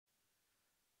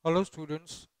Hello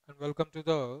students and welcome to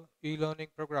the e-learning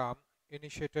program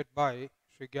initiated by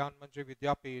Shri Gyanmanjari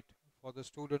Vidyapit for the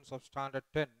students of Standard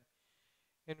 10,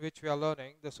 in which we are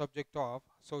learning the subject of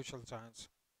social science.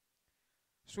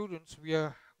 Students, we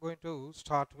are going to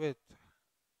start with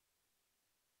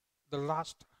the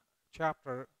last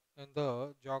chapter in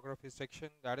the geography section,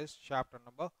 that is chapter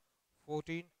number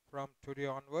 14 from today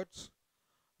onwards.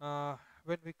 Uh,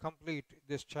 when we complete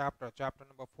this chapter, chapter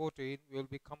number 14, we will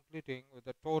be completing with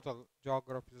the total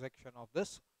geography section of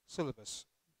this syllabus.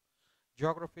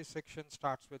 Geography section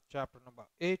starts with chapter number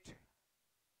 8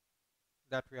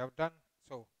 that we have done.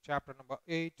 So chapter number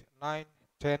 8, 9,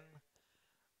 10,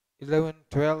 11,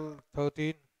 12,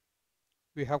 13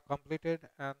 we have completed,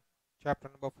 and chapter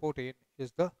number 14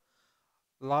 is the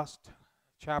last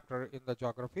chapter in the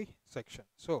geography section.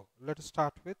 So let us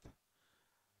start with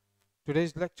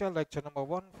today's lecture, lecture number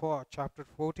 1 for chapter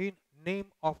 14. Name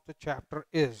of the chapter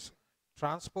is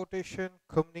Transportation,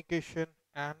 Communication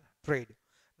and Trade.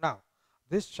 Now,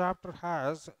 this chapter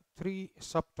has three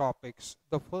subtopics.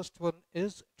 The first one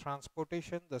is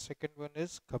transportation, the second one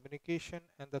is communication,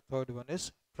 and the third one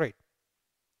is trade.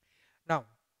 Now,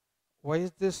 why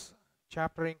is this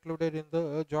chapter included in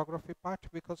the geography part?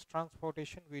 Because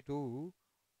transportation we do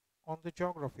on the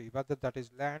geography, whether that is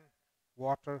land,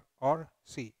 water or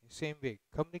sea. Same way,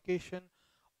 communication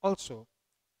also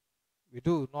we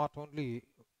do not only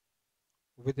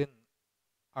within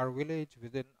our village,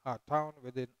 within our town,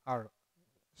 within our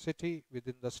city,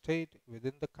 within the state,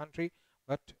 within the country,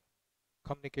 but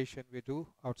communication we do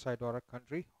outside our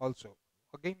country also.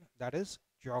 Again, that is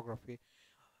geography.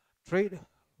 Trade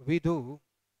we do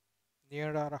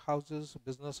near our houses,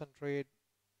 business and trade.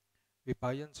 We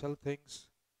buy and sell things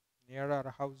near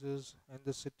our houses, in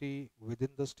the city, within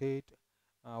the state,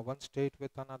 one state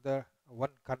with another,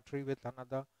 one country with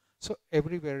another. So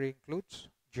everywhere includes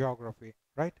geography,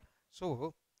 right?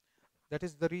 So that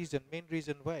is the reason, main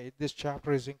reason why this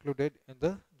chapter is included in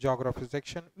the geography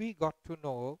section. We got to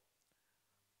know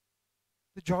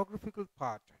the geographical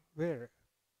part where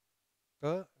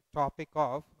the topic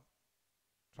of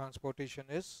transportation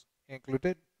is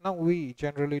included. Now we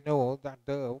generally know that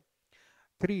the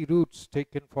three routes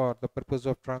taken for the purpose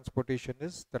of transportation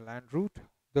is the land route,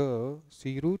 the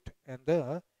sea route and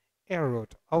the air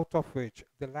route, out of which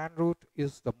the land route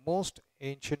is the most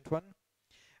ancient one.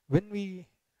 When we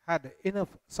had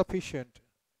enough sufficient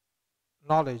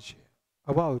knowledge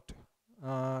about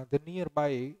the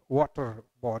nearby water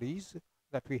bodies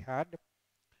that we had,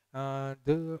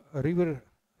 the river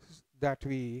that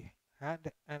we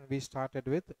had, and we started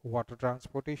with water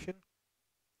transportation,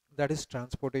 that is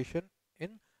transportation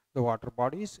in the water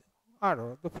bodies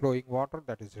or the flowing water,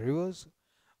 that is rivers,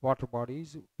 water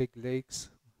bodies, big lakes,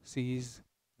 seas,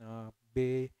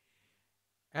 bay,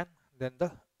 and then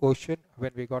the ocean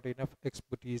when we got enough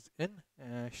expertise in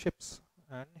ships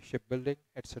and shipbuilding,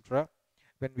 etc.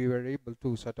 When we were able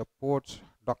to set up ports,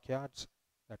 dockyards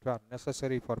that were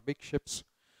necessary for big ships.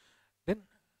 Then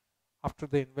after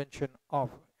the invention of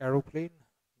aeroplane,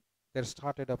 there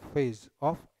started a phase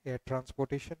of air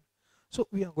transportation. So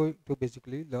we are going to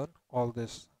basically learn all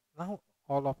this. Now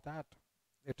all of that,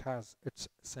 it has its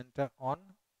center on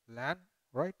land,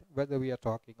 right? Whether we are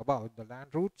talking about the land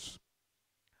routes,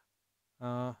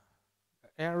 uh,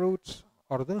 air routes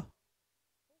or the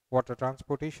water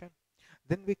transportation.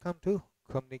 Then we come to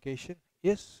communication.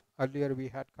 Yes, earlier we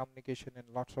had communication in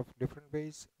lots of different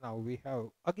ways. Now we have,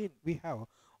 again, we have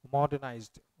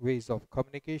modernized ways of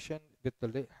communication with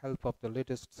the help of the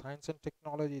latest science and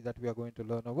technology that we are going to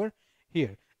learn over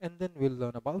here. And then we'll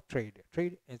learn about trade.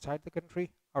 Trade inside the country,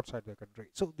 outside the country.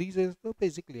 So these is the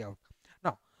basically out.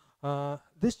 Now,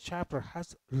 this chapter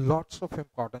has lots of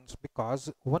importance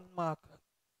because one mark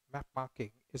map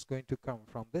marking is going to come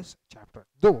from this chapter.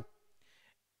 Though,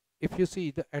 if you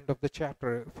see the end of the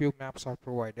chapter, few maps are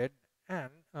provided,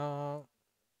 and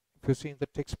if you see in the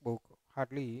textbook,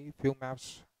 hardly few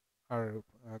maps are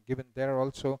given there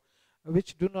also,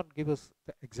 which do not give us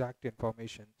the exact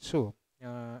information. So,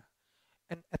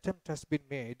 an attempt has been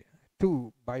made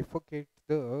to bifurcate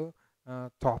the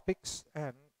topics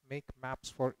and make maps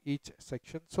for each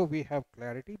section, so we have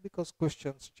clarity, because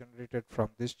questions generated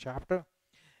from this chapter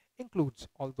includes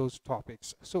all those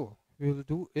topics. So we will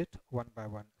do it one by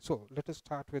one. So let us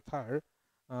start with our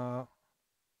uh,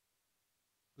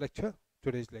 lecture,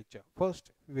 today's lecture.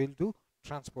 First we will do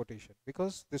transportation,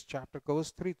 because this chapter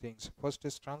covers three things. First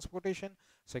is transportation,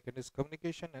 second is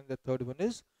communication, and the third one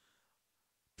is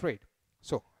trade.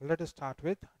 So let us start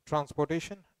with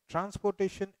transportation.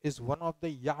 Transportation is one of the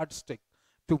yardstick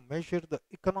to measure the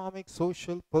economic,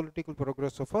 social, political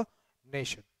progress of a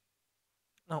nation.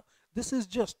 Now, this is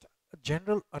just a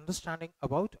general understanding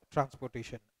about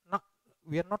transportation. Now,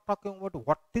 we are not talking about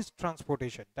what is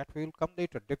transportation. That will come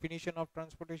later. Definition of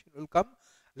transportation will come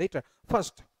later.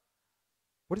 First,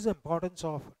 what is the importance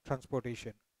of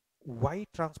transportation? Why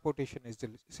transportation is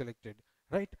selected?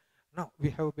 Right? Now, we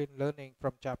have been learning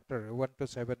from chapter 1 to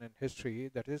 7 in history,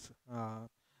 that is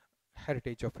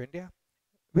heritage of India,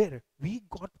 where we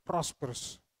got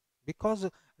prosperous because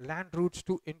land routes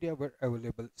to India were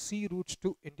available, sea routes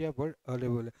to India were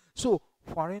available. So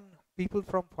foreign people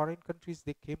from foreign countries,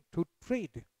 they came to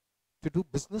trade, to do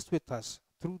business with us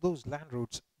through those land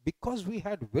routes, because we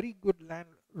had very good land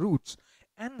routes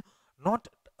and not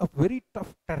a very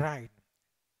tough terrain.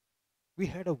 We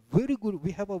have a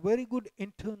very good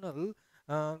internal,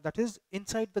 that is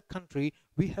inside the country,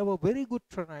 we have a very good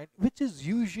terrain which is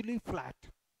usually flat,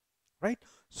 right?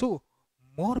 So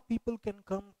more people can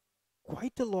come,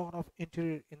 quite a lot of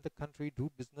interior in the country, do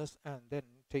business and then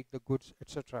take the goods,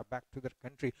 etc., back to their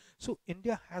country. So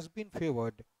India has been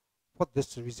favored for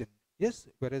this reason. Yes,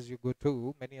 whereas you go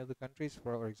to many other countries,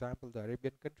 for example the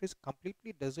Arabian countries,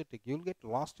 completely desertic, you'll get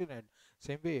lost in it.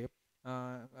 Same way,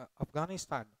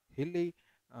 Afghanistan, hilly,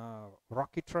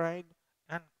 rocky terrain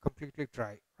and completely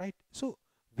dry, right? So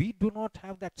we do not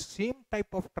have that same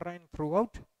type of terrain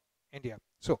throughout India.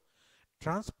 So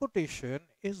transportation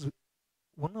is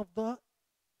one of the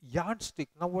yardstick.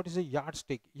 Now what is a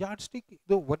yardstick? Yardstick,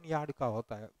 the 1 yard ka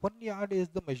hota hai. 1 yard is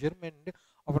the measurement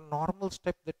of a normal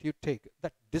step that you take,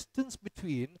 that distance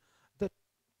between the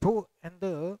toe and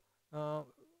the uh,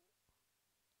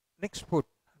 next foot,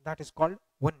 that is called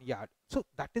 1 yard. So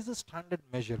that is a standard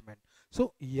measurement.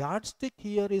 So yardstick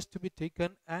here is to be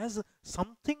taken as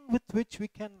something with which we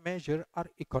can measure our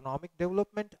economic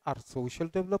development, our social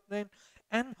development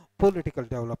and political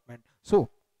development. So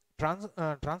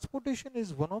transportation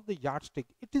is one of the yardstick.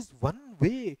 It is one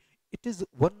way, it is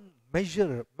one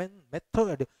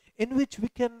method in which we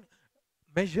can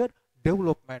measure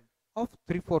development of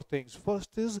 3 4 things.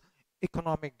 First is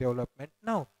economic development.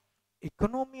 Now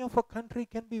economy of a country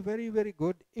can be very very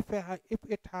good if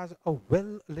it has a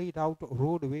well laid out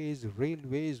roadways,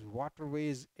 railways,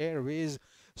 waterways, airways.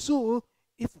 So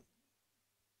if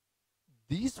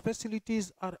these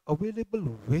facilities are available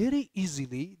very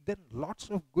easily, then lots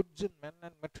of goods and men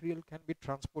and material can be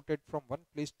transported from one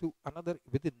place to another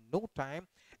within no time.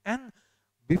 And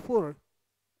before,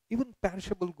 even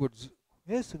perishable goods,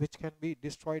 yes, which can be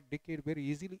destroyed, decayed very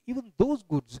easily, even those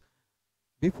goods,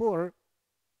 before,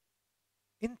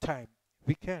 in time,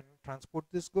 we can transport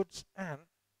these goods and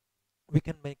we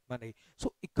can make money.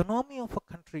 So economy of a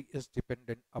country is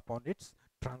dependent upon its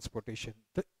transportation,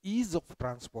 the ease of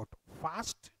transport,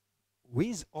 fast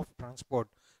ways of transport.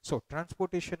 So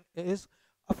transportation is,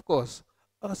 of course,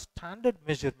 a standard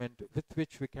measurement with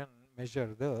which we can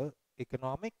measure the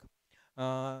economic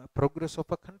progress of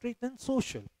a country. Then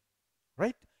social,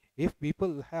 right? If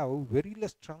people have very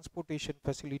less transportation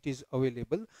facilities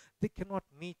available, they cannot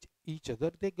meet each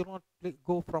other, they cannot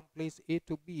go from place A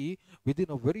to B within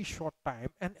a very short time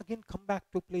and again come back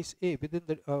to place A within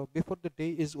the before the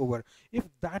day is over. If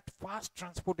that fast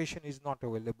transportation is not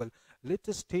available,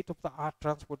 latest state of the art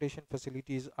transportation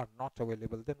facilities are not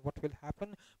available, then what will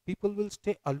happen? People will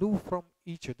stay aloof from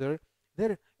each other,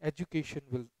 their education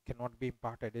will cannot be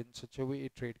imparted in such a way,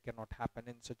 trade cannot happen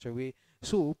in such a way.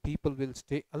 So people will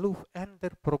stay aloof and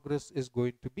their progress is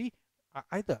going to be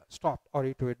either stopped or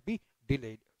it will be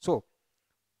delayed. So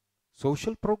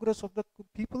social progress of the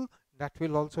people, that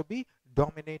will also be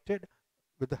dominated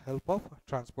with the help of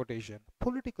transportation.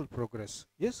 Political progress,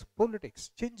 yes,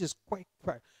 politics changes quite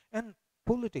fast, and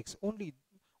politics, only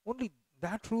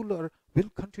that ruler will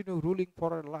continue ruling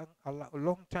for a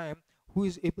long time, who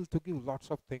is able to give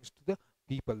lots of things to the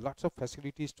people, lots of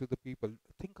facilities to the people,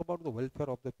 think about the welfare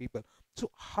of the people. So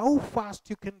how fast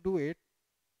you can do it,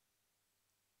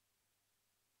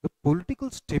 the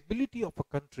political stability of a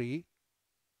country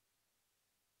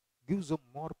gives a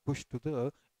more push to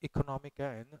the economic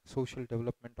and social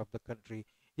development of the country.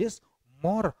 Yes,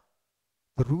 more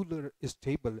the ruler is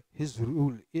stable, his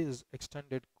rule is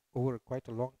extended over quite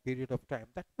a long period of time,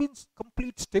 that means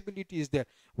complete stability is there.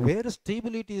 Where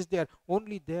stability is there,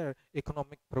 only there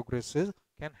economic progresses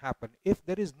can happen. If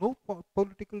there is no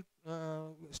political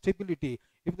stability,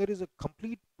 if there is a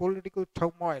complete political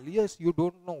turmoil, yes, you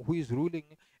don't know who is ruling,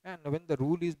 and when the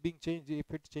rule is being changed,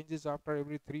 if it changes after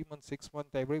every 3 months, 6 months,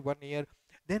 every 1 year,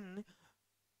 then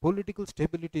political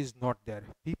stability is not there.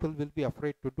 People will be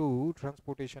afraid to do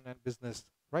transportation and business,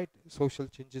 right? Social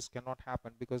changes cannot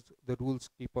happen because the rules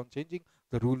keep on changing,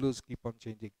 the rulers keep on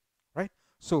changing, right?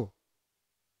 So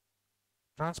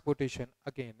transportation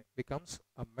again becomes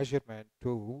a measurement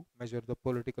to measure the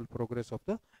political progress of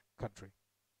the country.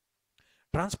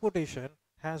 Transportation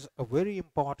has a very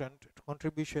important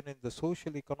contribution in the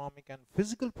social, economic, and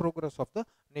physical progress of the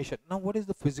nation. Now, what is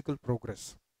the physical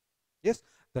progress? Yes,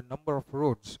 the number of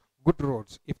roads, good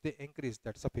roads, if they increase,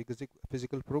 that's a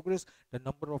physical progress. The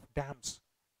number of dams,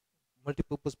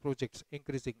 multi-purpose projects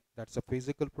increasing, that's a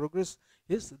physical progress.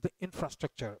 Is the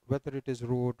infrastructure, whether it is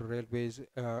road, railways,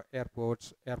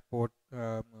 airports,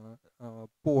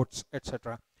 ports,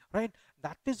 etc., right?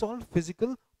 That is all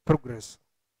physical progress.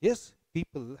 Yes,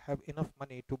 people have enough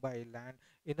money to buy land,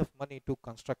 enough money to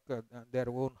construct their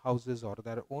own houses or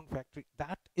their own factory.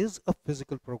 That is a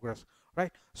physical progress,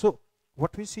 right? So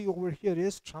what we see over here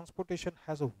is transportation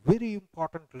has a very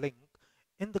important link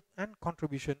in the and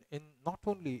contribution in not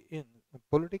only in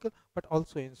political but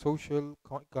also in social,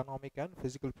 economic, and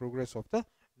physical progress of the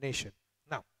nation.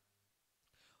 Now,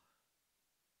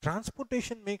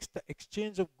 transportation makes the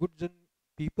exchange of goods and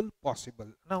people possible.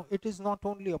 Now, it is not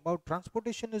only about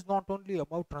transportation is not only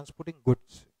about transporting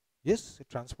goods. Yes,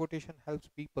 transportation helps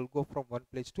people go from one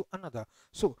place to another.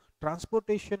 So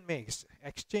transportation makes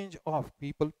exchange of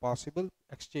people possible,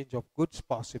 exchange of goods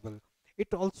possible.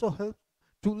 It also helps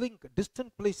to link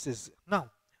distant places.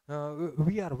 Now,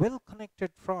 we are well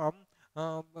connected from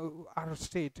our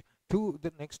state to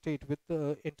the next state with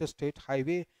the interstate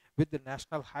highway, with the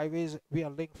national highways. We are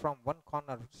linked from one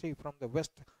corner, say from the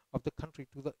west of the country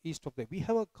to the east of the. We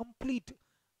have a complete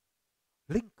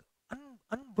link,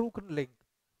 unbroken link,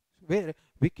 where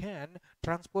we can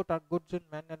transport our goods and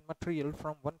man and material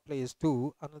from one place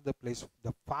to another place.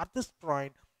 The farthest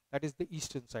point, that is the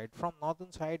eastern side. From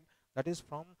northern side, that is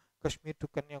from Kashmir to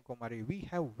Kanyakumari. We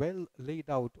have well laid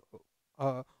out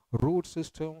a road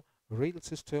system, rail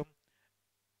system,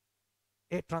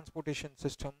 air transportation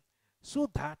system, so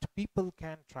that people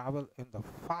can travel in the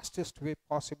fastest way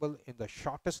possible in the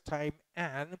shortest time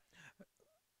and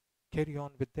carry on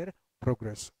with their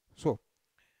progress. So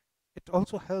it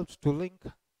also helps to link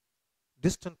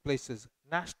distant places.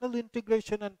 National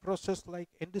integration and process like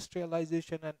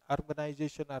industrialization and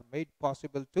urbanization are made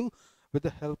possible too with the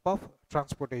help of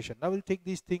transportation. Now we'll take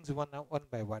these things one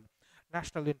by one.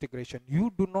 National integration.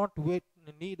 You do not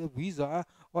need a visa,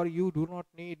 or you do not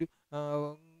need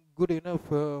good enough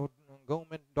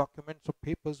government documents or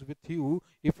papers with you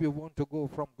if you want to go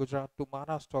from Gujarat to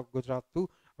Maharashtra or Gujarat to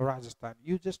Rajasthan.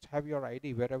 You just have your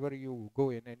ID wherever you go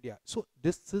in India. So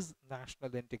this is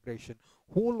national integration.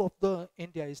 Whole of the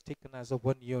India is taken as a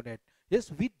one unit.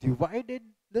 Yes, we divided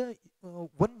the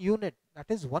one unit, that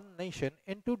is one nation,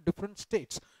 into different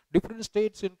states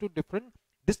into different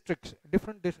districts,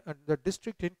 the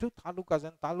district into talukas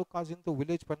and talukas into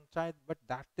village panchayat, but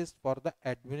that is for the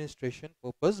administration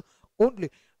purpose only.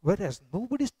 Whereas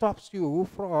nobody stops you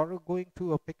for going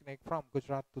to a picnic from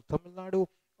Gujarat to Tamil Nadu,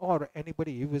 or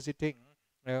anybody visiting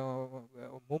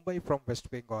Mumbai from West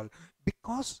Bengal,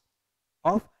 because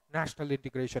of national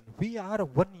integration. We are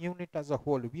one unit as a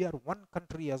whole. We are one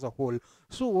country as a whole.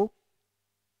 So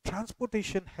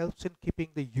transportation helps in keeping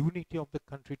the unity of the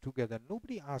country together.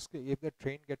 Nobody asks if the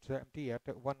train gets empty at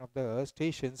one of the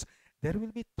stations. There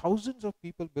will be thousands of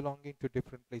people belonging to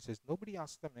different places. Nobody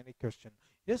asks them any question.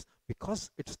 Yes, because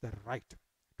it's the right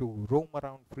to roam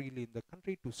around freely in the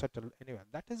country, to settle anywhere.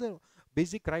 That is a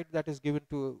basic right that is given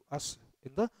to us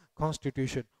in the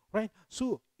Constitution, right?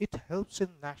 So it helps in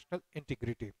national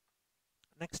integrity.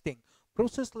 Next thing,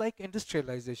 process like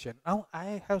industrialization. Now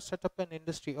I have set up an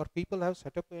industry, or people have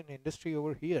set up an industry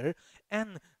over here,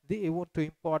 and they want to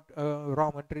import raw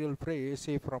material,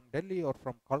 say from Delhi or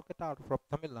from Kolkata or from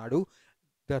Tamil Nadu.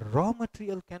 The raw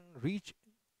material can reach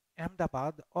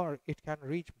Ahmedabad or it can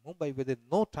reach Mumbai within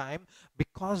no time,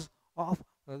 because of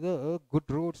the good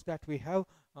roads that we have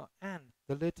and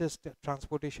the latest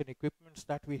transportation equipments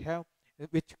that we have,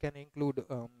 which can include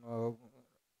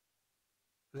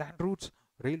land routes,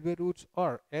 railway routes,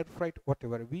 or air freight,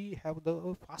 whatever. We have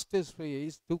the fastest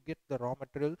ways to get the raw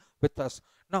material with us.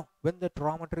 Now, when that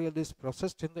raw material is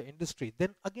processed in the industry,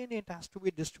 then again it has to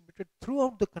be distributed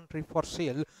throughout the country for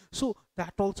sale. So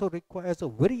that also requires a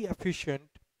very efficient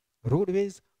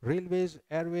roadways, railways,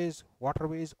 airways,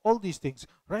 waterways, all these things,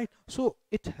 right? So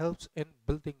it helps in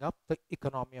building up the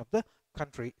economy of the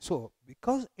country. So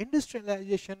because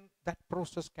industrialization, that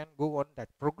process can go on, that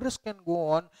progress can go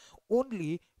on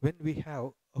only when we have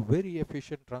a very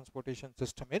efficient transportation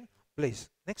system in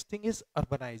place. Next thing is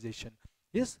urbanization.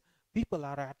 Yes, people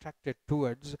are attracted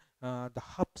towards the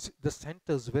hubs, the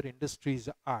centers where industries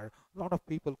are. A lot of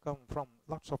people come from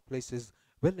lots of places,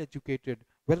 well educated,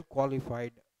 well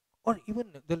qualified, or even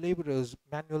the laborers,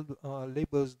 manual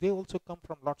laborers, they also come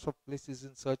from lots of places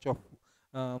in search of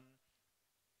um,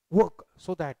 work,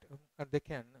 so that they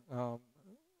can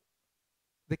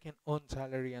they can earn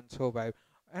salary and survive,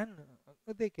 and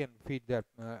they can feed their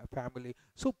family.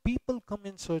 So people come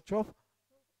in search of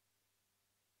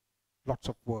lots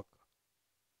of work.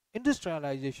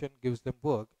 Industrialization gives them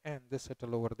work and they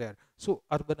settle over there. So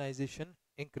urbanization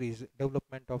increase,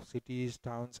 development of cities,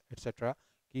 towns, etc.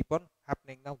 keep on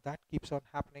happening. Now that keeps on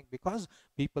happening because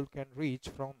people can reach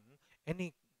from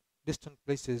any distant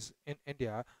places in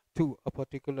India to a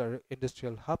particular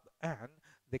industrial hub, and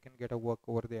they can get a work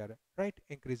over there, right?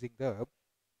 Increasing the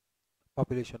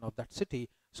population of that city.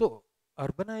 So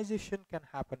urbanization can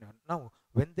happen. And now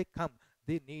when they come,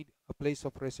 they need a place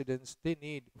of residence, they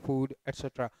need food,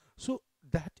 etc. So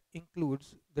that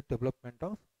includes the development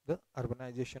of the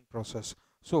urbanization process.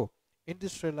 So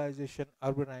industrialization,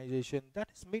 urbanization, that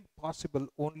is made possible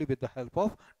only with the help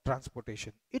of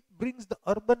transportation. It brings the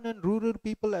urban and rural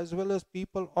people as well as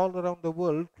people all around the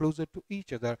world closer to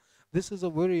each other. This is a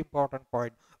very important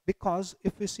point, because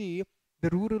if we see the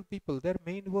rural people, their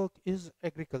main work is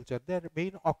agriculture, their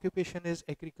main occupation is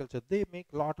agriculture. They make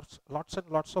lots and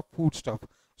lots of food stuff.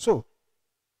 So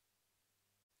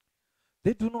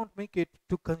they do not make it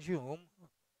to consume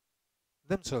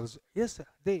themselves. Yes,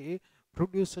 they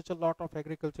produce such a lot of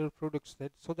agricultural products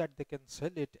that so that they can sell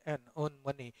it and earn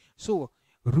money. So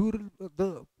rural,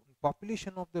 the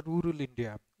population of the rural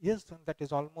India, yes, and that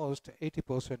is almost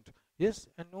 80%. Yes,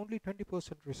 and only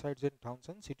 20% resides in towns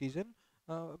and cities and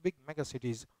big mega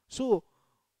cities. So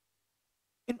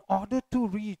in order to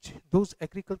reach those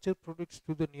agriculture products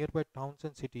to the nearby towns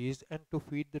and cities and to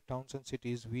feed the towns and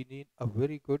cities, we need a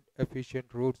very good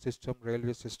efficient road system,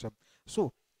 railway system.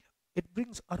 So it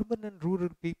brings urban and rural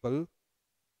people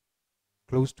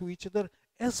close to each other,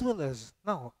 as well as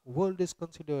now world is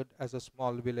considered as a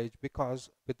small village, because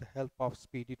with the help of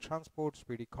speedy transport,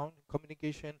 speedy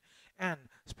communication, and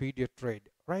speedier trade,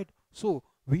 right? So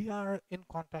we are in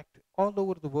contact all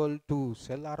over the world to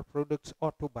sell our products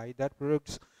or to buy their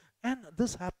products, and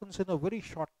this happens in a very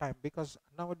short time, because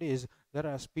nowadays there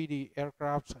are speedy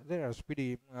aircrafts, there are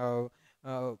speedy uh,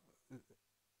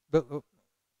 the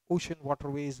ocean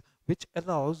waterways, which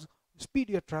allows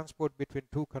speedier transport between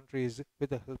two countries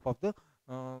with the help of the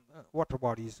water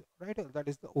bodies, right? That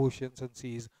is the oceans and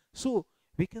seas. So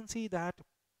we can see that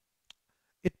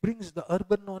it brings the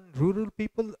urban and rural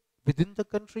people within the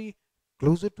country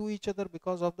closer to each other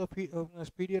because of the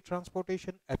speedier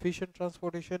transportation, efficient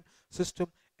transportation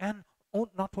system, and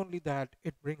not only that,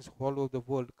 it brings all over the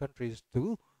world countries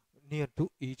to near to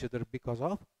each other because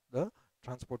of the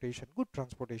transportation, good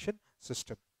transportation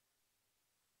system.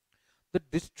 The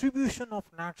distribution of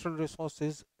natural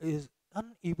resources is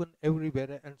uneven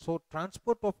everywhere, and so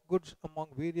transport of goods among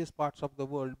various parts of the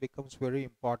world becomes very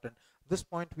important. This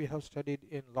point we have studied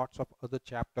in lots of other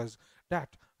chapters,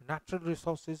 that natural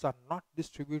resources are not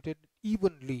distributed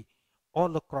evenly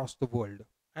all across the world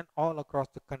and all across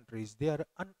the countries. They are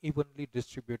unevenly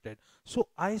distributed. So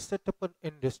I set up an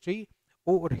industry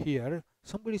over here,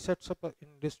 somebody sets up an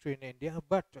industry in India,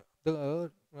 but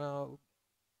the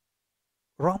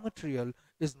raw material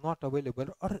is not available,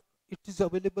 or it is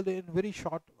available in very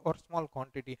short or small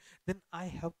quantity, then I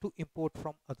have to import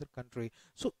from other country.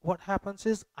 So what happens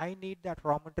is I need that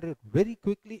raw material very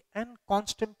quickly and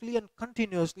constantly and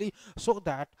continuously, so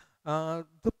that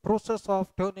the process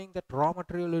of turning that raw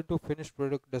material into finished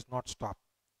product does not stop,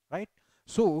 right?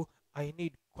 So I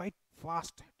need quite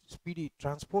fast, speedy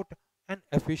transport and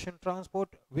efficient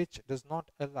transport, which does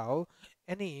not allow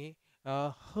any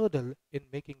hurdle in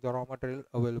making the raw material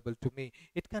available to me.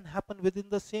 It can happen within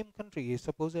the same country.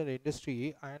 Suppose an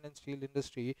industry, iron and steel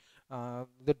industry,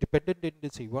 the dependent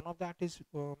industry, one of that is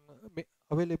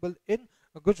available in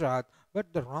Gujarat,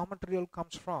 but the raw material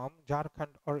comes from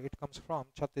Jharkhand, or it comes from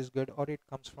Chhattisgarh, or it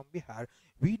comes from Bihar.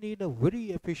 We need a very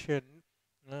efficient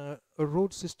a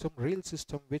road system, rail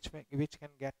system, which can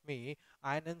get me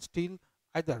iron and steel,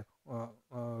 either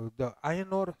the iron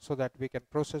ore, so that we can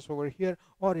process over here,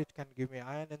 or it can give me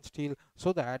iron and steel,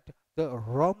 so that the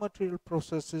raw material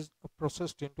process is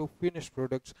processed into finished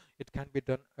products. It can be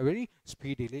done very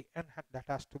speedily, and that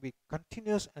has to be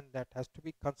continuous, and that has to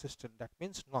be consistent. That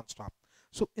means non-stop.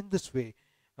 So in this way,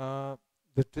 the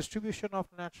distribution of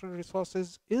natural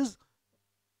resources is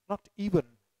not even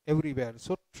everywhere.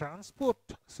 So transport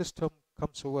system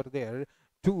comes over there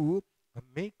to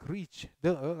make reach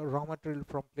the raw material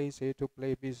from place A to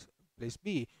place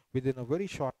B within a very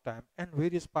short time, and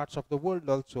various parts of the world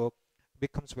also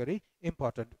becomes very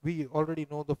important. We already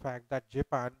know the fact that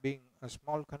Japan, being a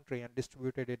small country and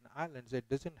distributed in islands, it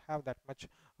doesn't have that much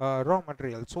raw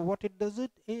material. So what it does,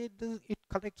 it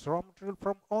collects raw material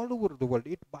from all over the world.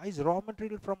 It buys raw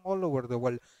material from all over the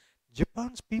world.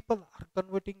 Japan's people are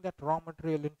converting that raw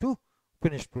material into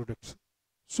finished products.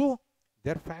 So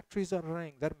their factories are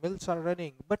running, their mills are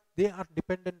running, but they are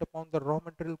dependent upon the raw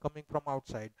material coming from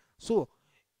outside. So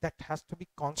that has to be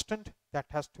constant, that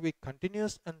has to be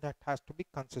continuous, and that has to be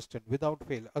consistent without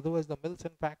fail. Otherwise, the mills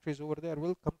and factories over there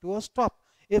will come to a stop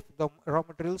if the raw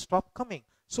materials stop coming.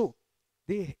 So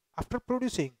they, after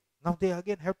producing, now they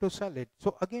again have to sell it.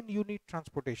 So again, you need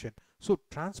transportation. So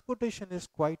transportation is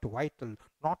quite vital,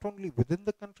 not only within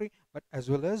the country, but as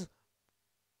well as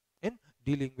in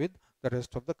dealing with the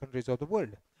rest of the countries of the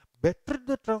world. Better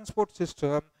the transport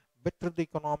system, better the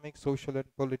economic, social,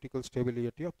 and political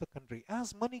stability of the country.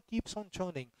 As money keeps on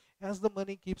churning, as the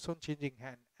money keeps on changing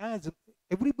hand, as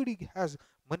everybody has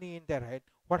money in their head,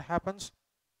 what happens?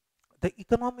 The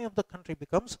economy of the country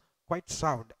becomes quite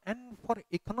sound. And for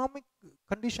economic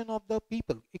condition of the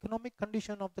people, economic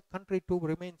condition of the country to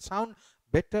remain sound,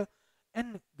 better,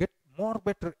 and get more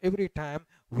better every time,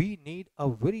 we need a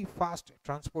very fast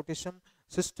transportation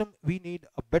system, we need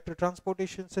a better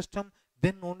transportation system.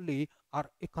 Then only our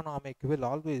economic will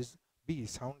always be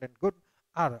sound and good,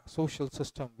 our social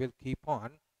system will keep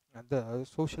on, and the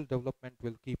social development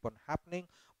will keep on happening,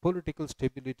 political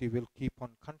stability will keep on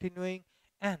continuing,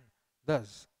 and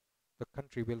thus the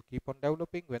country will keep on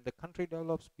developing. When the country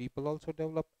develops, people also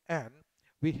develop, and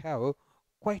we have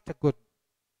quite a good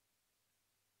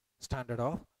standard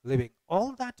of living.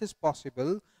 All that is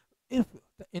possible if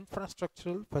the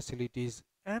infrastructural facilities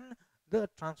and the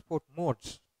transport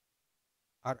modes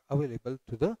are available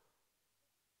to the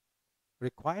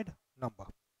required number.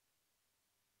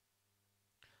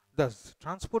 Thus,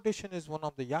 transportation is one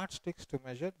of the yardsticks to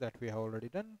measure that we have already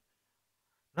done.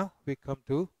 Now we come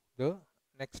to the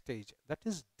next stage, that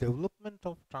is development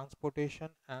of transportation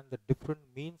and the different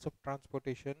means of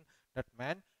transportation that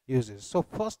man uses. So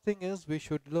first thing is, we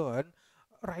should learn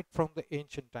right from the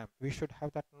ancient time. We should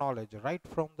have that knowledge right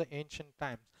from the ancient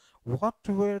times. What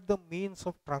were the means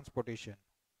of transportation?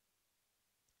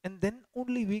 And then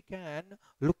only we can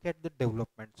look at the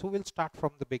development. So we'll start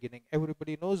from the beginning.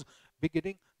 Everybody knows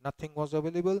beginning, nothing was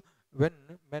available when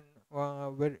men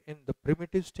were in the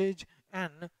primitive stage,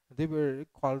 and they were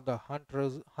called the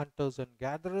hunters and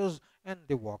gatherers, and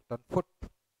they walked on foot,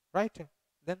 right?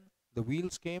 Then the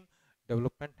wheels came,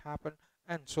 development happened,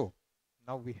 and so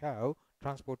now we have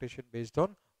transportation based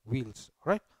on wheels,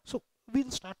 right? So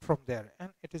we'll start from there, and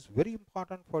it is very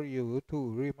important for you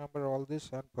to remember all this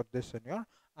and put this in your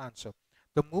answer.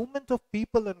 The movement of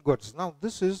people and goods. Now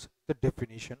this is the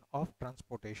definition of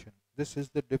transportation. This is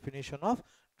the definition of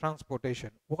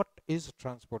transportation. What is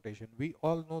transportation? We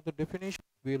all know the definition.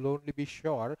 We will only be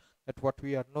sure that what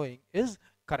we are knowing is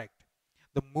correct.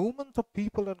 The movement of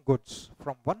people and goods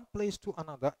from one place to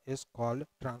another is called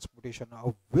transportation.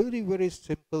 A very, very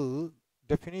simple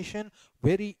definition,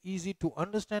 very easy to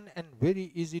understand and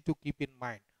very easy to keep in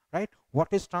mind, right? What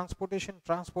is transportation?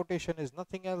 Transportation is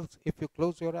nothing else. If you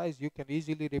close your eyes, you can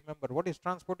easily remember what is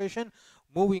transportation.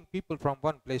 Moving people from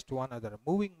one place to another,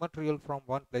 moving material from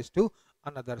one place to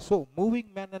another. So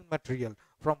moving man and material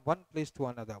from one place to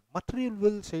another. Material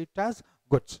will say it as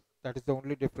goods. That is the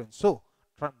only difference. So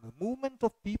from the movement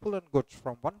of people and goods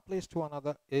from one place to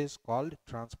another is called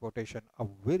transportation. A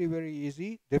very, very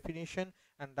easy definition,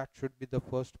 and that should be the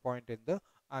first point in the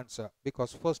answer,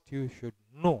 because first you should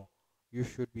know, you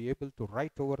should be able to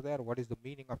write over there what is the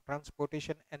meaning of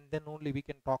transportation, and then only we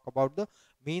can talk about the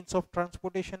means of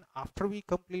transportation. After we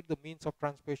complete the means of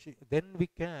transportation, then we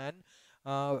can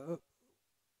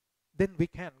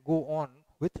go on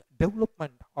with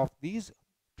development of these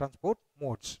transport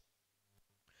modes.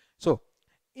 So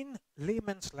in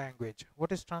layman's language,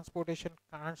 what is transportation?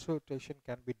 Transportation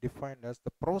can be defined as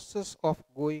the process of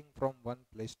going from one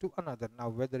place to another. Now,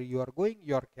 whether you are going,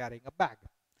 you are carrying a bag.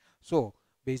 So,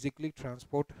 basically,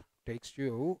 transport takes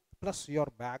you plus your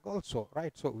bag also,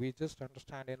 right? So, we just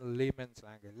understand in layman's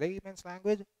language. Layman's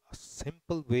language, a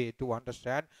simple way to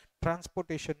understand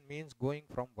transportation means going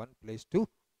from one place to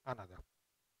another.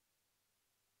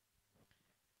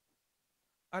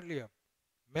 Earlier,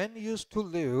 men used to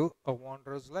live a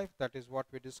wanderer's life. That is what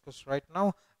we discussed right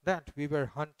now, that we were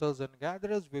hunters and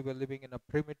gatherers. We were living in a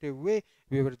primitive way.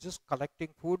 We were just collecting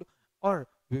food, or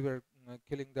we were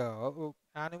killing the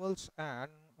animals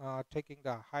and taking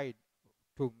the hide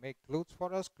to make clothes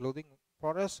for us, clothing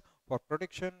for us, for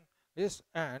protection. Yes,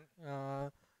 and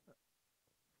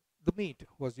the meat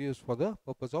was used for the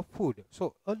purpose of food.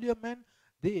 So earlier men,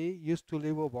 they used to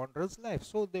live a wanderer's life.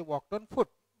 So they walked on foot.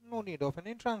 No need of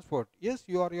any transport. Yes,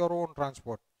 you are your own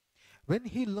transport. When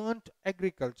he learnt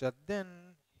agriculture, then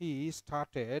he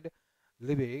started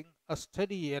living a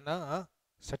steady and a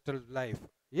settled life.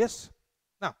 Yes.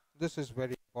 Now, this is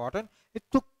very important. It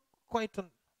took quite a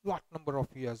lot number of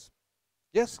years.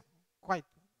 Yes, quite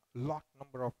lot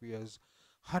number of years,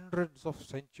 hundreds of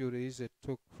centuries it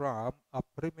took from a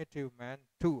primitive man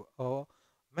to a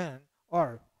man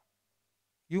or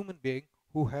human being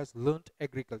who has learnt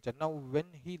agriculture. Now, when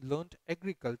he learnt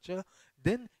agriculture,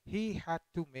 then he had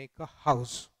to make a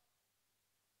house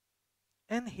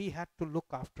and he had to look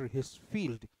after his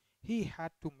field. He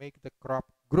had to make the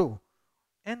crop grow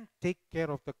and take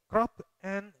care of the crop.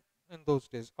 And in those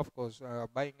days, of course,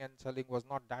 buying and selling was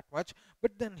not that much,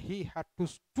 but then he had to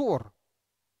store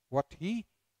what he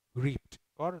reaped,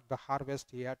 or the harvest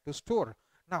he had to store.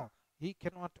 Now, he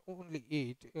cannot only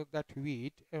eat that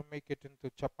wheat and make it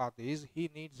into chapatis. He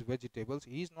needs vegetables.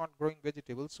 He is not growing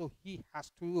vegetables, so he has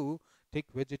to take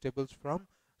vegetables from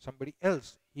somebody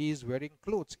else. He is wearing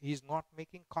clothes. He is not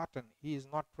making cotton. He is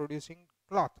not producing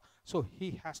cloth. So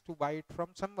he has to buy it from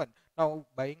someone. Now,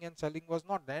 buying and selling was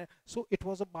not there, so it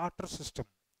was a barter system,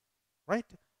 right?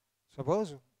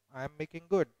 Suppose I am making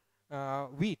good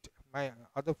wheat, my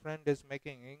other friend is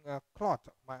making cloth,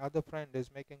 my other friend is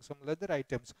making some leather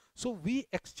items, so we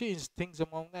exchange things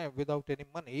among them without any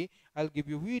money. I'll give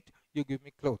you wheat, you give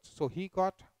me clothes. So he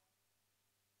got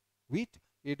wheat,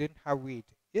 he didn't have wheat,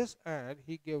 yes, and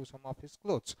he gave some of his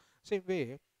clothes. Same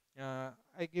way,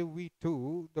 I give wheat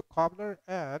to the cobbler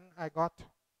and I got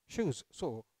shoes.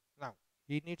 So now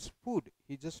he needs food,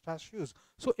 he just has shoes.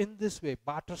 So in this way,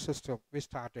 barter system we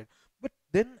started, but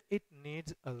then it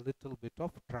needs a little bit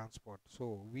of transport.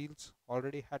 So wheels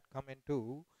already had come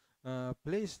into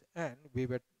place and we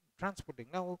were transporting.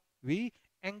 Now we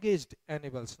engaged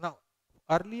animals. Now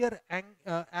earlier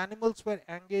animals were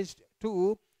engaged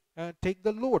to take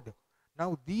the load.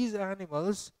 Now these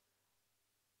animals,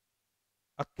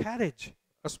 a carriage,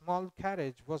 a small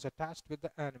carriage was attached with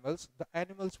the animals. The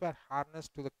animals were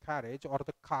harnessed to the carriage or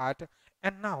the cart,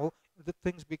 and now the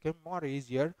things became more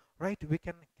easier, right? We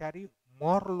can carry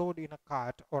more load in a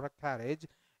cart or a carriage,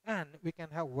 and we can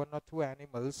have one or two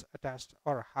animals attached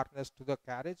or harnessed to the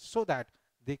carriage so that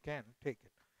they can take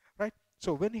it, right?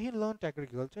 So when he learned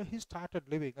agriculture, he started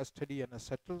living a steady and a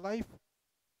settled life.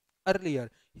 Earlier,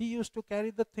 he used to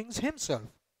carry the things himself,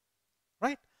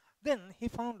 right? Then he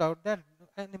found out that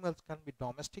animals can be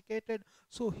domesticated,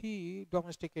 so he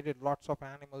domesticated lots of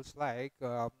animals like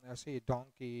say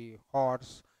donkey,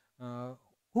 horse,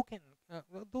 who can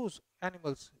those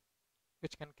animals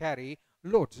which can carry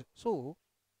loads. So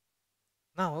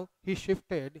now he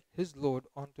shifted his load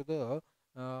onto the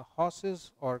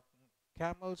horses or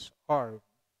camels or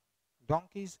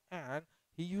donkeys, and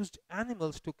he used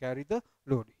animals to carry the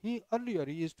load. He earlier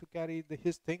he used to carry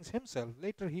his things himself.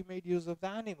 Later he made use of the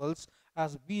animals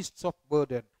as beasts of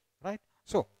burden, right?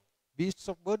 So beasts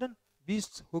of burden,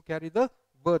 beasts who carry the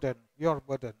burden, your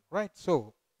burden, right?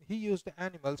 So he used the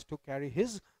animals to carry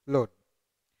his load.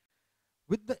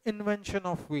 With the invention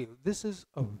of wheel, this is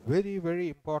a very, very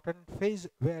important phase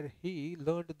where he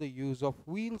learned the use of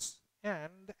wheels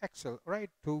and the axle, right?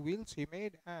 Two wheels he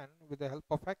made, and with the help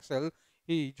of axle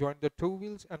he joined the two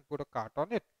wheels and put a cart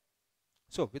on it.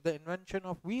 So with the invention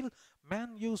of wheel,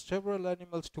 man used several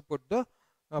animals to put the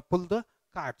pull the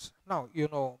carts. Now you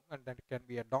know, and that can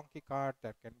be a donkey cart,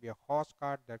 that can be a horse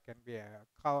cart, there can be a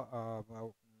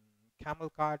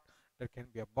camel cart, there can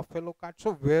be a buffalo cart.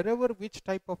 So wherever which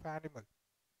type of animal,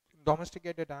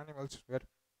 domesticated animals were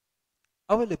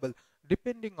available,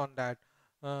 depending on that,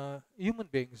 human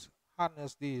beings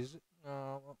harness these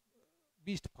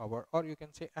beast power, or you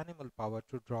can say animal power,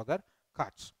 to draw their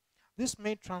carts. This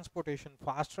made transportation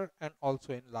faster and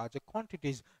also in larger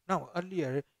quantities. Now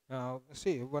earlier,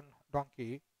 say one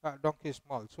donkey is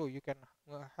small, so you can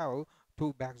have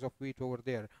 2 bags of wheat over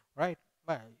there, right?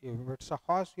 But if it's a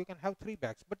horse, you can have 3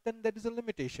 bags, but then there is a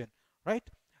limitation, right?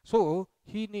 So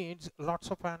he needs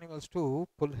lots of animals to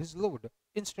pull his load.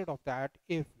 Instead of that,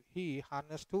 if he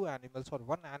harnessed 2 animals or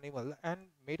 1 animal and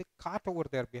made a cart over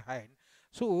there behind,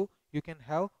 so you can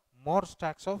have more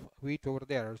stacks of wheat over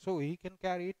there. So he can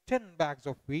carry 10 bags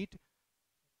of wheat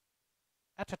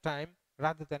at a time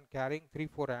rather than carrying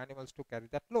 3-4 animals to carry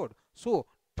that load. So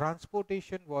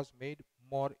transportation was made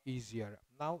more easier.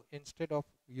 Now instead of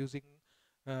using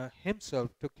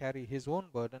himself to carry his own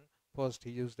burden, first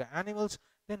he used the animals,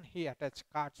 then he attached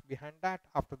carts behind that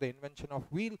after the invention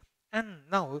of wheel, and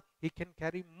now he can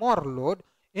carry more load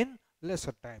in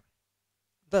lesser time.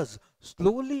 Thus,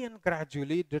 slowly and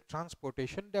gradually the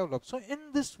transportation developed. So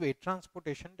in this way,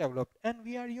 transportation developed, and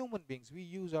we are human beings. We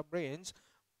use our brains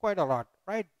quite a lot,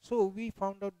 right? So we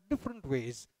found out different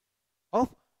ways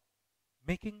of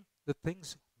making the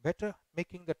things better,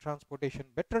 making the transportation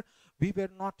better. We were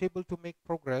not able to make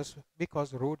progress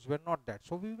because roads were not there.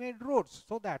 So we made roads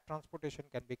so that transportation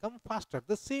can become faster.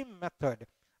 The same method,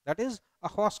 that is a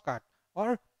horse cart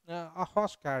or a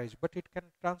horse carriage, but it can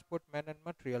transport men and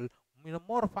material in a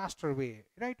more faster way,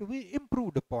 right? We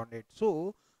improved upon it.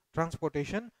 So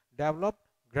transportation developed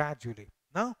gradually.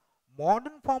 Now,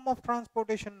 modern form of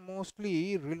transportation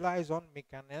mostly relies on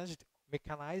mechanized,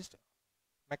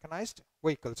 mechanized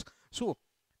vehicles. So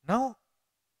now,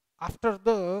 after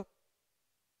the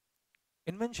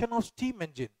invention of steam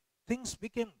engine, things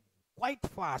became quite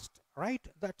fast, right?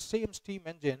 That same steam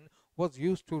engine was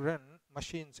used to run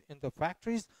machines in the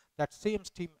factories. That same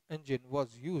steam engine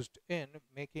was used in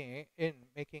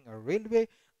making a railway.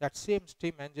 That same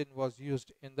steam engine was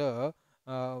used in the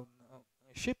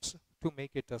ships to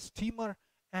make it a steamer,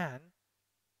 and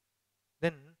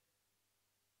then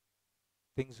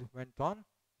things went on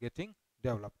getting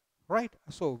developed, right?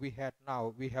 So we have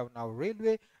now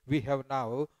railway, we have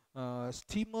now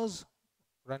steamers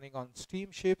running on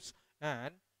steamships,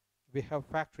 and we have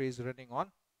factories running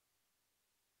on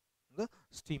the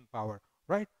steam power,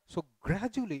 right? So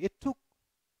gradually it took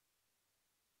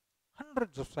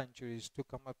hundreds of centuries to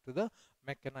come up to the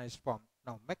mechanized form.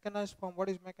 Now, mechanized form, what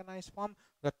is mechanized form?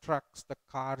 The trucks, the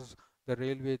cars, the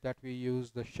railway that we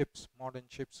use, the ships, modern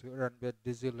ships run with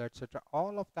diesel, etc.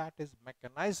 All of that is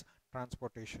mechanized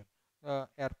transportation,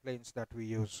 airplanes that we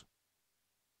use.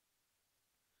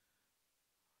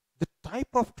 The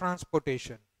type of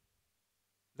transportation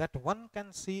that one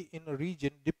can see in a region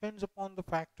depends upon the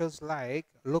factors like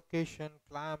location,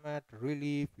 climate,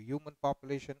 relief, human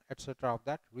population, etc. of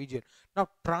that region. Now,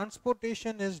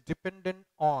 transportation is dependent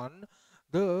on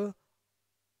the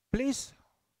place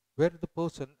where the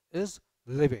person is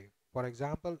living. For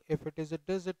example, if it is a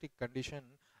desertic condition,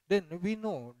 then we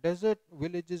know desert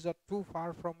villages are too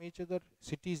far from each other,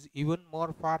 cities even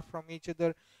more far from each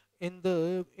other. In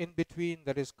between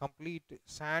there is complete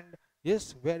sand,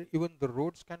 yes, where even the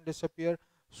roads can disappear.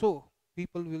 So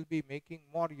people will be making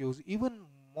more use, even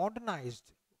modernized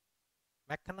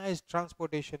mechanized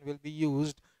transportation will be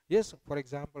used. Yes, for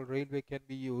example, railway can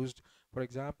be used, for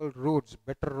example, roads,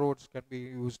 better roads can be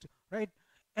used, right?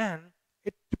 And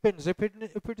it depends, if it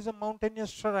is a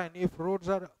mountainous terrain, if roads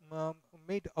are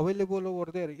made available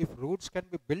over there, if roads can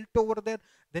be built over there,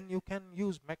 then you can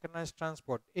use mechanized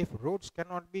transport. If roads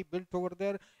cannot be built over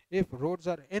there, if roads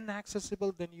are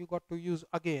inaccessible, then you got to use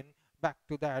again back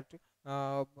to that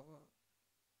uh,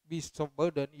 beasts of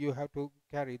burden. You have to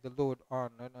carry the load on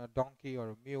a donkey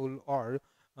or a mule, or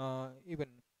even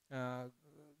uh,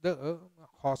 the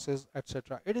horses,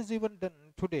 etc. It is even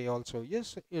done today also.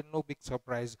 Yes, no big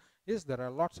surprise. Yes, there are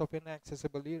lots of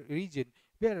inaccessible region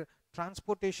where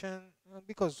transportation,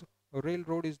 because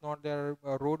railroad is not there,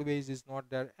 roadways is not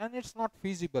there, and it's not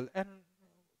feasible, and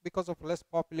because of less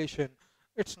population,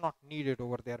 it's not needed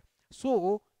over there.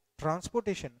 So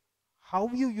transportation, how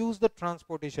you use the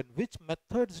transportation, which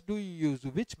methods do you use,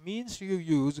 which means you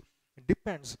use,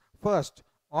 depends first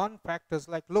on factors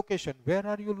like location. Where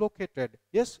are you located?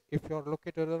 Yes, if you are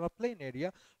located in a plain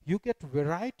area, you get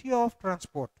variety of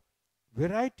transport,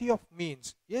 variety of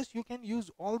means. Yes, you can use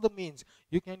all the means.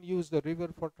 You can use the river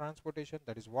for transportation,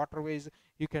 that is waterways.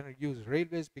 You can use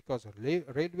railways, because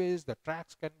railways, the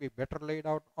tracks can be better laid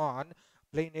out on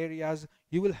plain areas.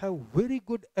 You will have very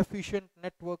good efficient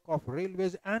network of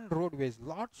railways and roadways.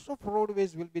 Lots of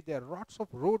roadways will be there, lots of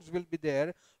roads will be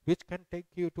there, which can take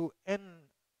you to n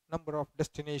number of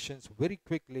destinations very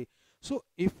quickly. So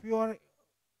if you are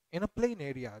in a plain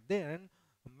area, then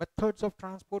methods of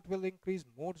transport will increase,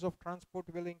 modes of transport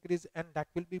will increase, and that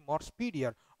will be more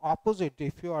speedier. Opposite,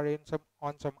 if you are in some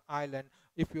on some island,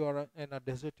 if you are in a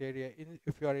desert area,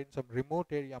 if you are in some remote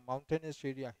area, mountainous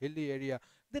area, hilly area,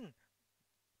 then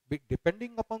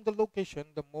depending upon the location,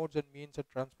 the modes and means of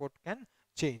transport can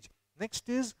change. Next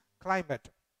is climate.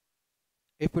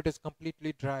 If it is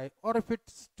completely dry or if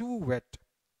it's too wet,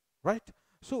 right?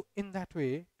 So in that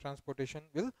way, transportation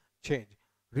will change.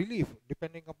 Relief,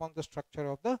 depending upon the structure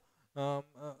of the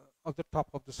top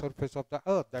of the surface of the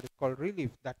earth, that is called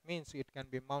relief. That means it can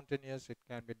be mountainous, it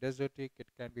can be desertic, it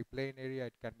can be plain area,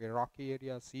 it can be rocky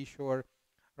area, seashore,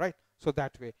 right? So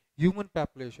that way, human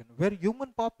population, where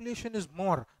human population is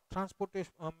more,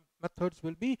 transportation methods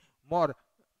will be more,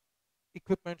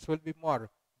 equipments will be more,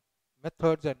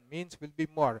 methods and means will be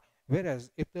more.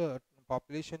 Whereas if the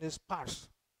population is sparse,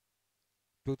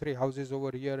 2 3 houses over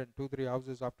here and 2 3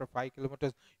 houses after 5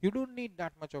 kilometers, you don't need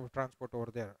that much of transport over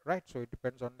there, right? So it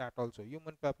depends on that also,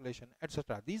 human population,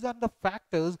 etc. These are the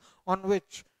factors on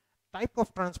which type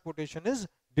of transportation is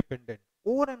dependent.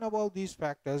 Over and above these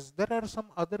factors, there are some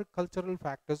other cultural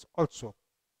factors also,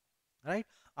 right?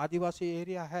 Adivasi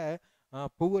area है,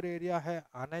 poor area है,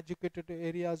 uneducated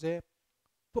areas है,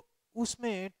 तो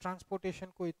उसमें transportation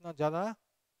को इतना ज़्यादा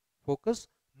focus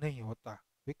नहीं होता,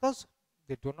 because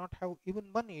they do not have even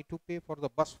money to pay for the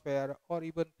bus fare, or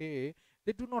even pay,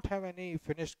 they do not have any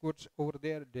finished goods over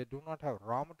there, they do not have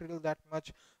raw material that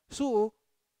much, so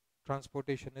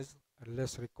transportation is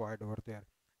less required over there.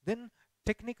 Then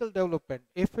technical development,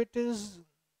 if it is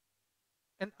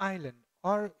an island,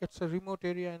 or it's a remote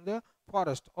area in the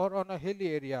forest, or on a hilly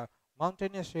area,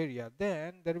 mountainous area,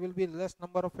 then there will be less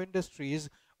number of industries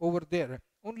over there.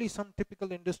 Only some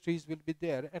typical industries will be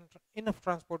there, and enough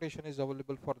transportation is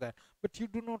available for that. But you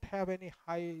do not have any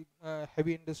high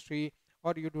heavy industry,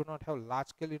 or you do not have large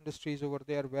scale industries over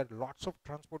there where lots of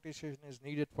transportation is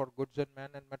needed for goods and man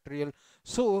and material.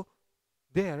 So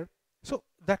there, so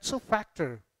that's a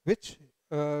factor which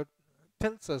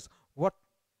tells us what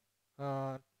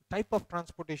uh, type of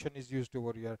transportation is used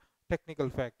over here. Technical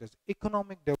factors,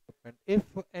 economic development, if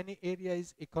any area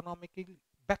is economically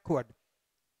backward,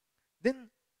 then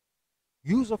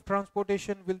use of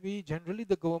transportation will be generally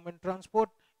the government transport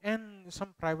and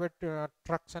some private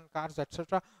trucks and cars,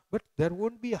 etc. But there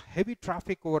won't be a heavy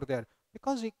traffic over there,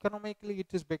 because economically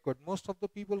it is backward. Most of the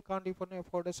people can't even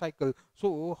afford a cycle,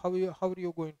 so how are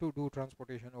you going to do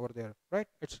transportation over there, right?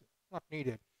 It's not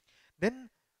needed. Then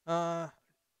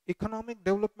economic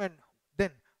development,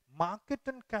 then market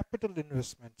and capital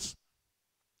investments,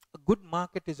 a good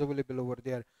market is available over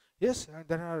there. Yes,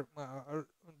 there are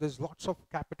there's lots of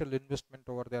capital investment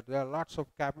over there, there are lots of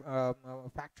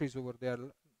factories over there,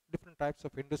 different types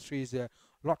of industries there,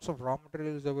 lots of raw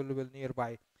materials available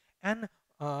nearby. And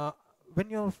when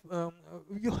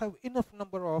you have enough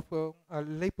number of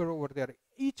labor over there,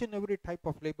 each and every type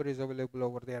of labor is available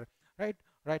over there, right?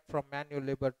 Right from manual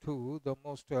labor to the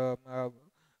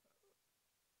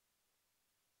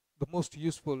most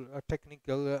useful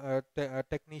technical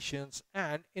technicians,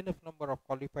 and enough number of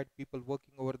qualified people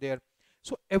working over there.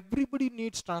 So everybody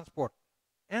needs transport.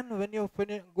 And when your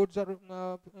goods are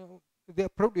they are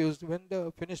produced, when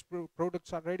the finished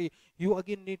products are ready, you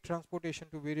again need transportation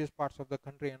to various parts of the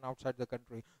country and outside the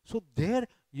country. So there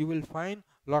you will find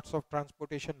lots of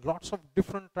transportation, lots of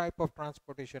different type of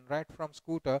transportation, right from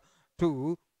scooter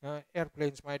to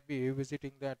airplanes might be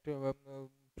visiting that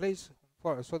place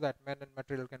for, so that men and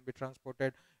material can be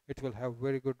transported. It will have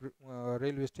very good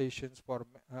railway stations for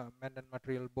men and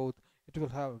material both. It will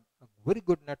have a very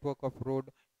good network of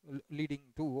road leading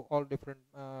to all different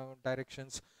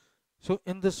directions. So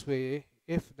in this way,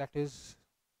 if that is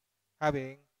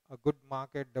having a good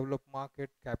market, developed market,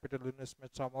 capital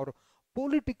investments are more,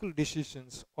 political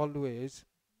decisions always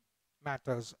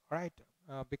matters, right?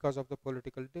 Because of the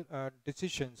political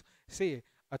decisions. Say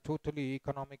a totally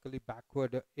economically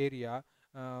backward area,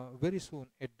 very soon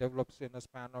it develops in a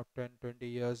span of 10, 20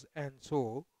 years, and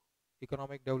so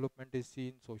economic development is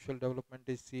seen, social development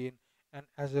is seen, and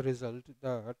as a result,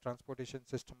 the transportation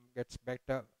system gets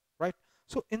better, right?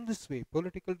 So in this way,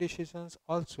 political decisions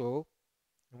also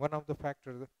one of the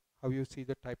factors how you see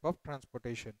the type of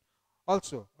transportation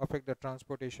also affect the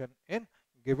transportation in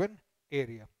given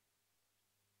area.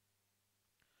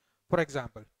 For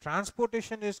example,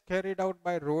 transportation is carried out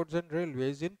by roads and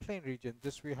railways in plain region.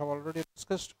 This we have already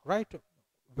discussed, right?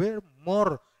 Where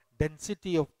more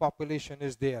density of population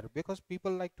is there, because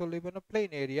people like to live in a plain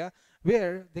area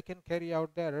where they can carry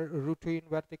out their routine,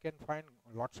 where they can find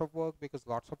lots of work because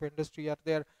lots of industry are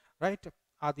there, right?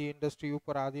 Adi industry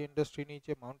upar, adi industry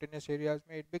niche, mountainous areas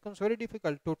may, it becomes very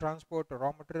difficult to transport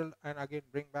raw material and again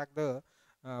bring back the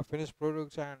finished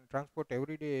products and transport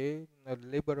every day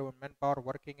labor or manpower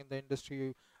working in the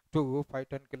industry to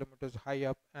 5-10 kilometers high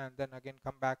up and then again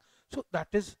come back. So that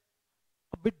is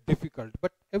a bit difficult,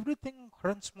 but everything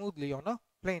runs smoothly on a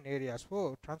plain area.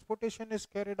 So transportation is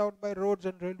carried out by roads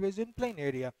and railways in plain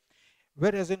area.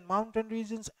 Whereas in mountain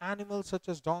regions, animals such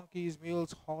as donkeys,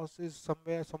 mules, horses,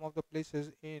 somewhere, some of the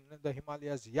places in the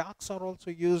Himalayas, yaks are also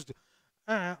used.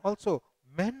 Also,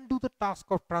 men do the task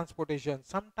of transportation.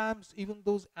 Sometimes even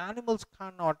those animals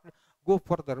cannot go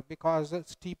further because a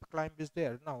steep climb is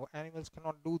there. Now, animals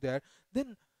cannot do that.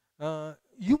 Then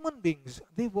human beings,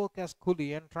 they work as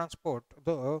coolie and transport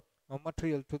the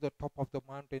material to the top of the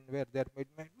mountain where there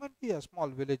might be a small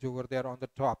village over there on the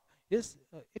top. Yes,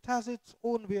 it has its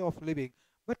own way of living,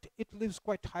 but it lives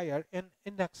quite higher in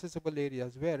inaccessible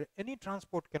areas where any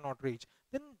transport cannot reach.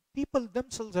 Then people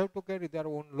themselves have to carry their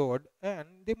own load, and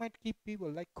they might keep people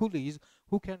like coolies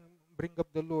who can bring up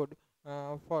the load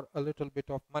for a little bit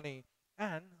of money,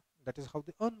 and that is how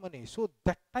they earn money. So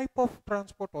that type of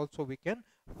transport also we can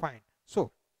find.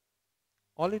 So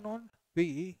all in all,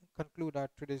 we conclude our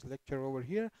today's lecture over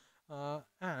here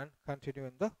and continue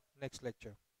in the next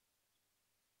lecture.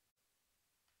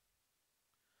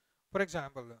 For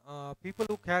example, people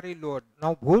who carry load.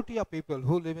 Now, Bhotia people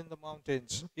who live in the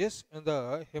mountains, yes, in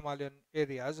the Himalayan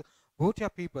areas, Bhotia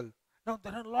people. Now,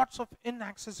 there are lots of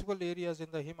inaccessible areas in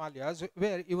the Himalayas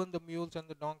where even the mules and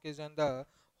the donkeys and the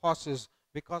horses,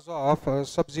 because of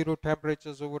sub-zero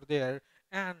temperatures over there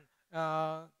and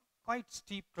uh, quite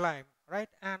steep climb, right?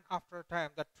 And after a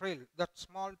time, that trail, that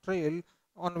small trail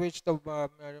on which the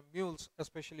mules,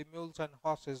 especially mules and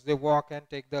horses, they walk and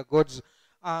take the goods,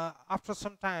 after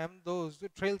some time those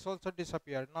trails also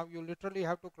disappear. Now you literally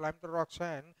have to climb the rocks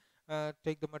and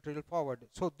take the material forward.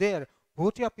 So there,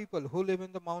 Bhotia people who live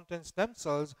in the mountains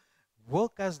themselves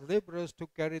work as laborers to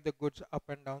carry the goods up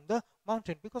and down the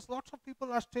mountain, because lots of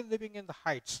people are still living in the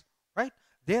heights, right?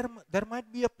 There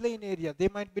might be a plain area, they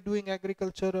might be doing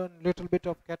agriculture and little bit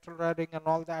of cattle riding and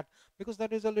all that, because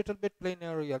that is a little bit plain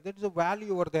area, there is a valley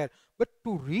over there. But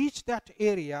to reach that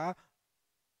area,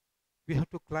 we have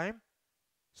to climb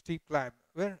steep climb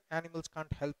where animals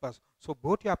can't help us. So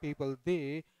Bhotia people,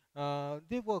 they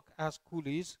work as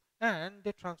coolies and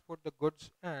they transport the goods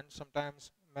and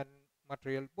sometimes men,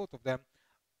 material, both of them,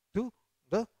 to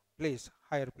the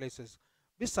higher places.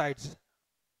 Besides,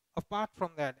 apart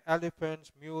from that,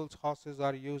 elephants, mules, horses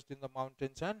are used in the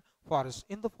mountains and forests.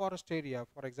 In the forest area,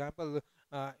 for example,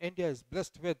 India is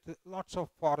blessed with lots of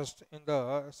forest in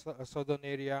the southern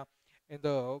area, in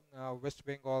the West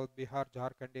Bengal, Bihar,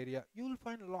 Jharkhand area. You will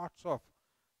find lots of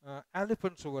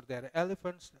elephants over there.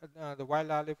 Elephants, the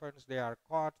wild elephants, they are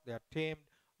caught, they are tamed,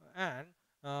 and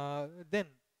then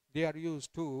they are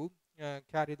used to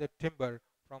carry the timber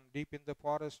from deep in the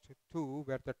forest to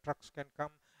where the trucks can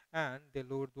come, and they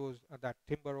load those that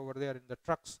timber over there in the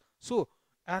trucks. So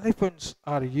elephants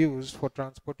are used for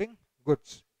transporting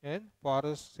goods in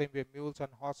forests. Same way, mules and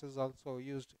horses also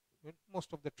used in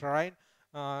most of the terrain,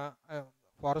 uh, uh,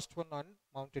 forest one and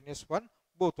mountainous one,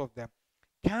 both of them.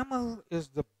 Camel is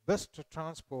the best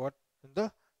transport in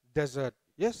the desert.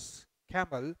 Yes,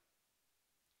 camel,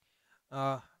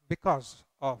 uh, because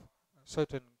of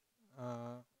certain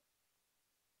uh,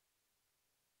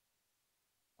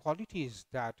 qualities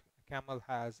that camel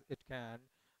has. It can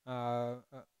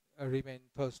remain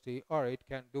thirsty, or it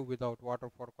can do without water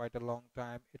for quite a long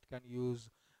time. It can use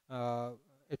uh,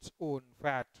 its own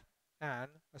fat and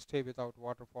stay without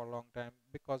water for a long time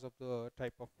because of the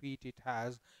type of feet it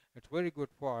has. It's very good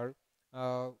for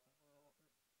uh,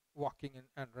 walking in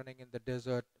and running in the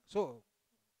desert. So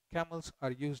camels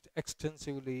are used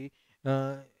extensively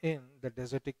in the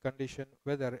desertic condition,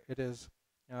 whether it is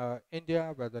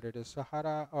India, whether it is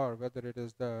Sahara, or whether it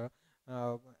is the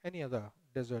any other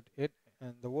desert in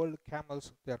the world.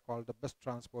 Camels, they are called the best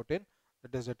transport in the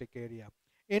desertic area.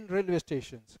 In railway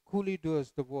stations, coolie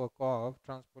does the work of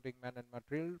transporting men and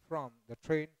material from the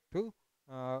train to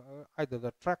either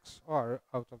the trucks or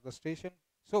out of the station.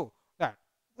 So that,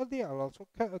 well, they are also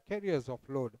carriers of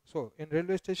load. So in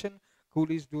railway station,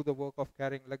 coolies do the work of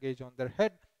carrying luggage on their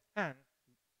head, and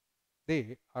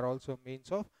they are also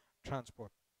means of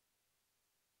transport.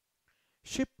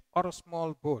 Ship or a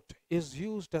small boat is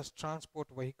used as transport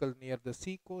vehicle near the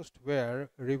sea coast where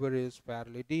river is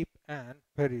fairly deep and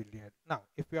perennial. Now,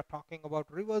 if we are talking about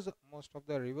rivers, most of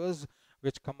the rivers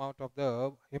which come out of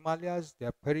the Himalayas, they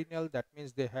are perennial. That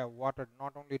means they have water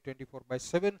not only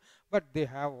 24/7, but they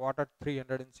have water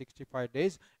 365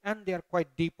 days, and they are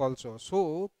quite deep also.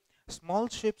 So, small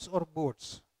ships or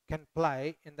boats can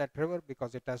ply in that river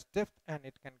because it has depth and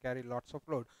it can carry lots of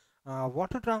load.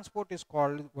 Water transport is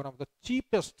called one of the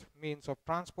cheapest means of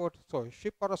transport. So a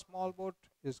ship or a small boat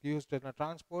is used in a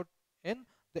transport in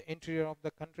the interior of the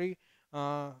country.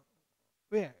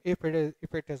 Where if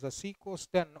it is a sea coast,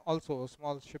 then also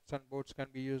small ships and boats can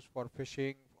be used for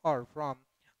fishing or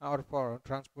for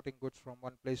transporting goods from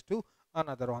one place to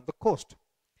another on the coast.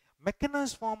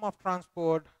 Mechanized form of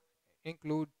transport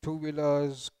include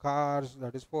two-wheelers, cars,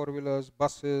 that is four-wheelers,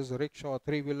 buses, rickshaw,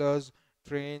 three-wheelers,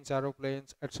 trains,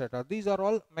 aeroplanes, etc. These are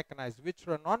all mechanized, which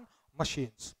run on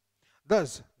machines.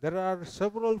 Thus, there are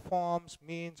several forms,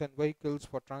 means, and vehicles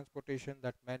for transportation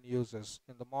that man uses.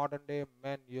 In the modern day,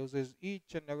 man uses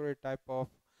each and every type of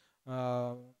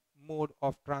uh, mode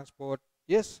of transport,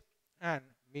 yes, and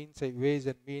ways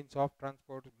and means of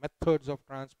transport, methods of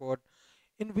transport,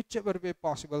 in whichever way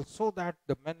possible, so that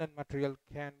the men and material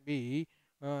can be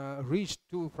reached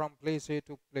to from place A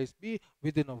to place B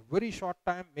within a very short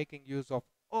time, making use of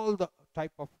all the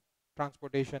type of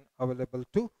transportation available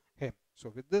to him.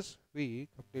 So with this, we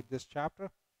complete this chapter,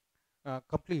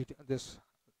 complete this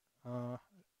uh,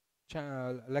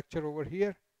 lecture over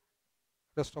here.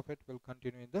 Rest of it will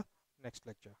continue in the next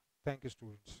lecture. Thank you,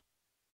 students.